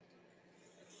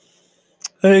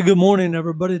Hey, good morning,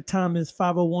 everybody. Time is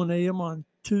 5:01 a.m. on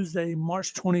Tuesday,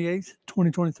 March 28th,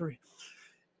 2023.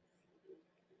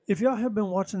 If y'all have been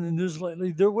watching the news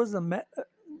lately, there was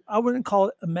I wouldn't call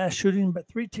it a mass shooting, but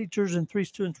three teachers and three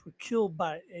students were killed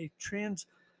by a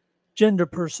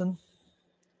transgender person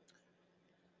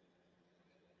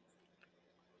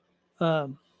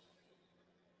um,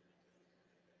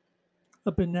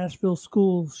 up in Nashville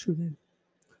school shooting.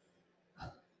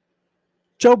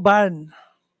 Joe Biden,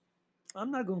 I'm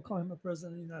not going to call him a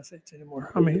president of the United States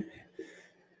anymore. I mean,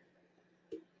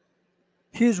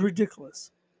 he is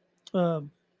ridiculous.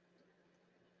 Um,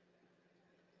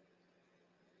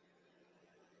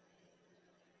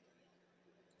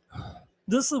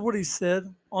 this is what he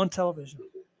said on television.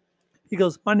 He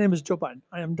goes, "My name is Joe Biden.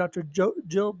 I am Dr.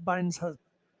 Jill Biden's husband."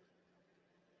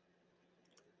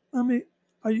 I mean,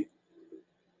 are you,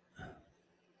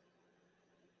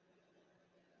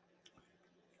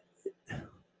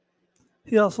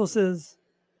 he also says,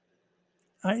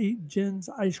 "I eat Jen's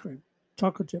ice cream,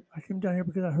 chocolate chip. I came down here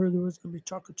because I heard there was going to be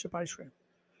chocolate chip ice cream.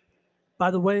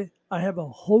 By the way, I have a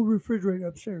whole refrigerator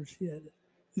upstairs." He added.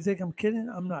 You think I'm kidding?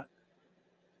 I'm not.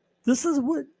 This is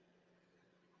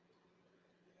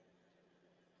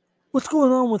what's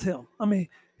going on with him. I mean,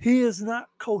 he is not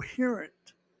coherent.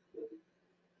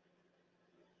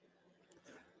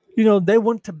 You know, they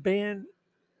want to ban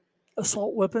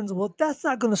assault weapons. Well, that's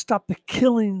not going to stop the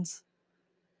killings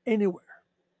anywhere.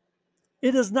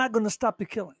 It is not going to stop the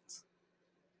killings.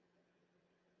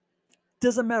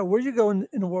 Doesn't matter where you go in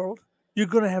the world, you're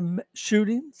going to have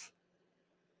shootings.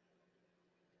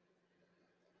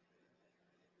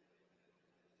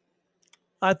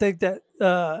 I think that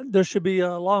there should be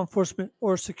law enforcement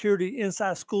or security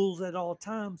inside schools at all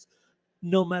times,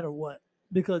 no matter what,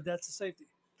 because that's the safety.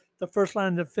 The first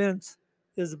line of defense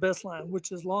is the best line,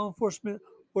 which is law enforcement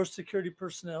or security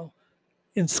personnel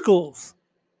in schools,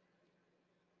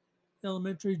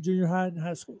 elementary, junior high, and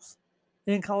high schools,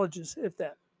 and colleges, if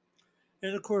that.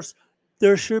 And of course,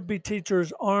 there should be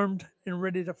teachers armed and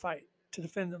ready to fight to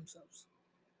defend themselves.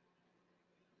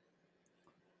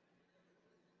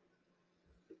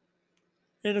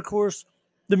 And of course,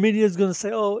 the media is going to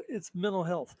say, oh, it's mental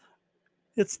health.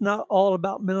 It's not all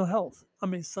about mental health. I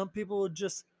mean, some people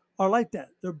just are like that.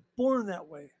 They're born that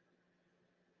way.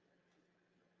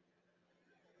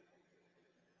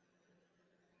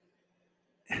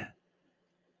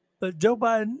 But Joe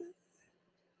Biden,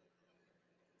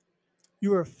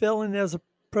 you are failing as a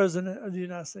president of the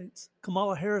United States.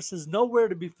 Kamala Harris is nowhere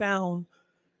to be found.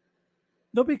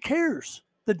 Nobody cares.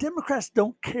 The Democrats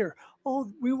don't care.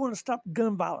 Oh, we want to stop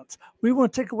gun violence. We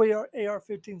want to take away our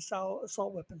AR-15 style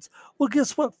assault weapons. Well,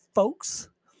 guess what, folks?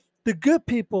 The good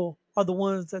people are the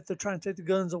ones that they're trying to take the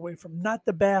guns away from, not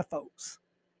the bad folks.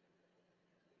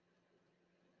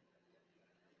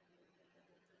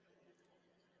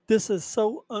 This is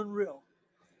so unreal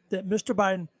that Mr.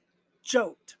 Biden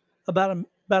joked about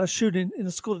a shooting in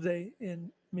a school today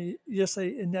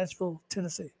yesterday in Nashville,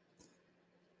 Tennessee.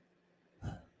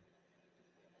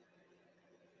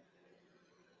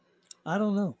 I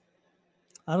don't know.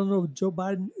 I don't know if Joe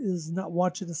Biden is not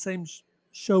watching the same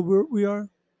show we are.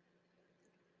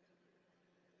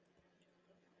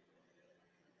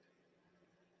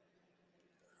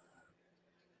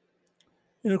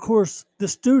 And of course,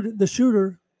 the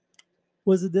shooter,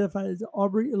 was identified as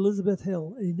Aubrey Elizabeth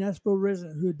Hill, a Nashville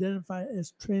resident who identified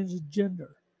as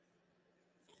transgender.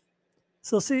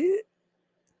 So, see,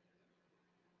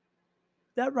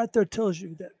 that right there tells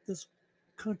you that this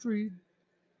country,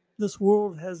 this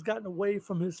world has gotten away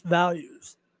from its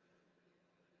values.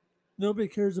 Nobody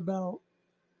cares about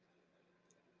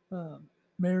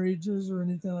marriages or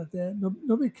anything like that.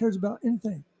 Nobody cares about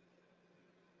anything.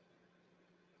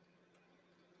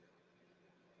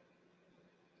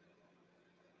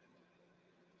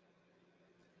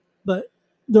 But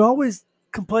they're always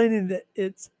complaining that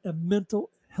it's a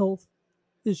mental health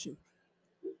issue.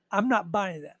 I'm not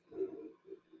buying that.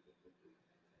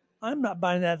 I'm not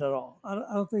buying that at all. I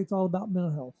don't think it's all about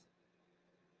mental health.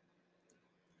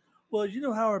 Well, you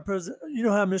know how our president, you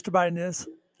know how Mr. Biden is.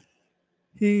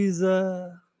 He's, I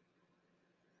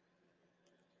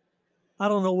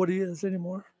don't know what he is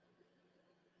anymore.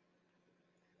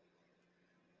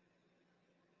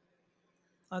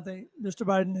 I think Mr.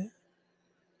 Biden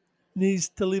needs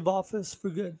to leave office for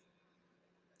good.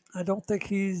 I don't think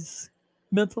he's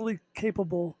mentally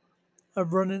capable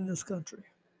of running this country.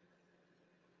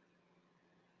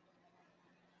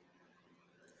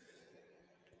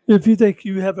 If you think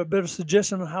you have a better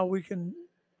suggestion on how we can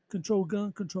control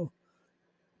gun control,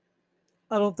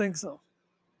 I don't think so.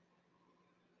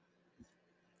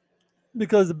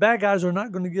 because the bad guys are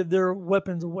not going to give their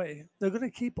weapons away. They're going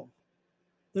to keep them.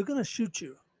 They're going to shoot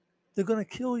you. They're going to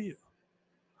kill you.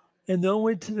 And the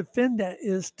only way to defend that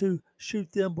is to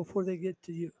shoot them before they get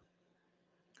to you.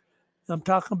 I'm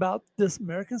talking about this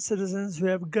American citizens who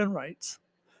have gun rights,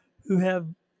 who have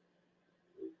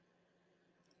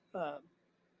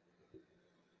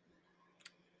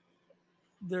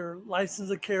their license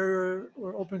to carry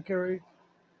or open carry.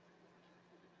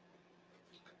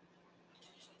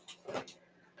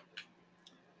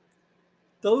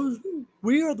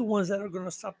 We are the ones that are going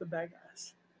to stop the bad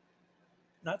guys,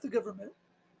 not the government.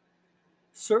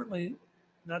 Certainly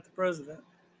not the president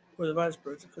or the vice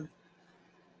president, because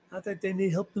I think they need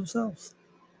help themselves.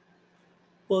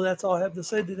 Well, that's all I have to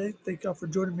say today. Thank y'all for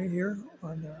joining me here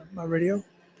on my radio.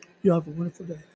 You all have a wonderful day.